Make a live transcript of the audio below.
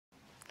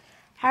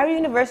Howard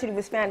University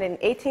was founded in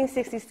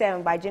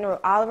 1867 by General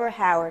Oliver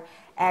Howard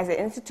as an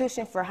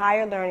institution for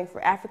higher learning for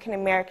African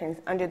Americans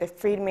under the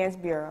Freedmen's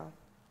Bureau.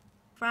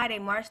 Friday,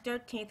 March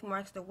 13th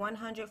marks the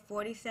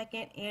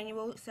 142nd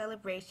annual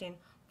celebration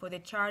for the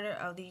Charter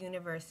of the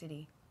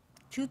University.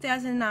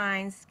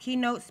 2009's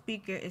keynote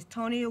speaker is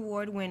Tony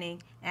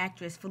Award-winning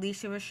actress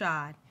Phylicia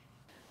Rashad.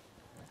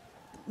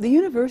 The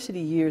university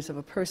years of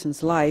a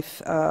person's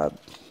life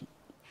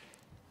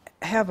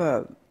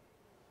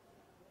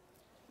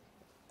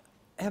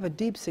have a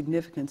deep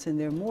significance, and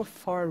they're more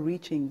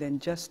far-reaching than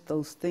just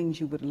those things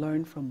you would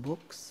learn from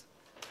books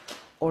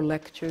or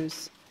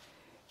lectures.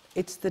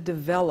 It's the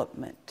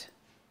development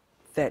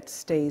that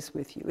stays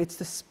with you. It's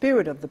the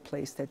spirit of the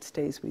place that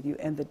stays with you,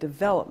 and the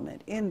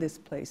development in this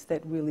place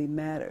that really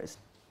matters.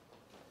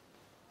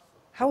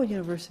 Howard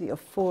University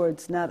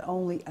affords not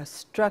only a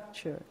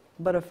structure,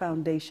 but a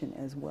foundation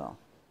as well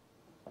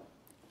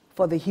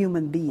for the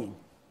human being.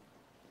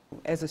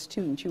 As a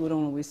student, you would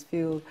always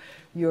feel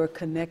your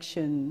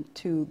connection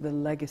to the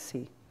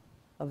legacy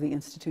of the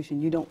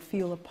institution. You don't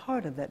feel a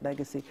part of that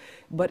legacy,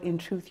 but in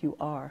truth you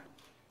are.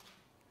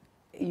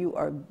 You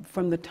are,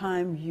 from the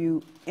time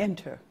you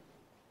enter,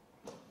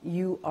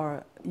 you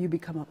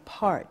become a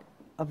part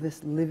of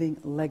this living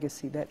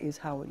legacy that is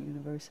Howard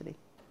University.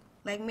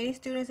 Like many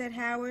students at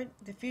Howard,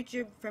 the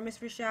future for Ms.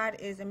 Rashad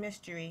is a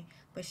mystery,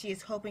 but she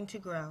is hoping to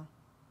grow.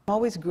 I'm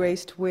always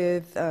graced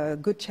with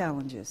good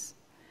challenges.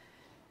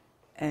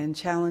 And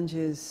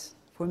challenges,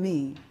 for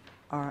me,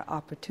 are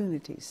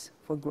opportunities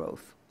for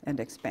growth and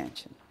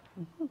expansion.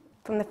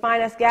 From the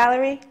Fine Arts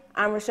Gallery,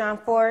 I'm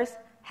Rashad Forrest,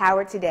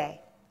 Howard Today.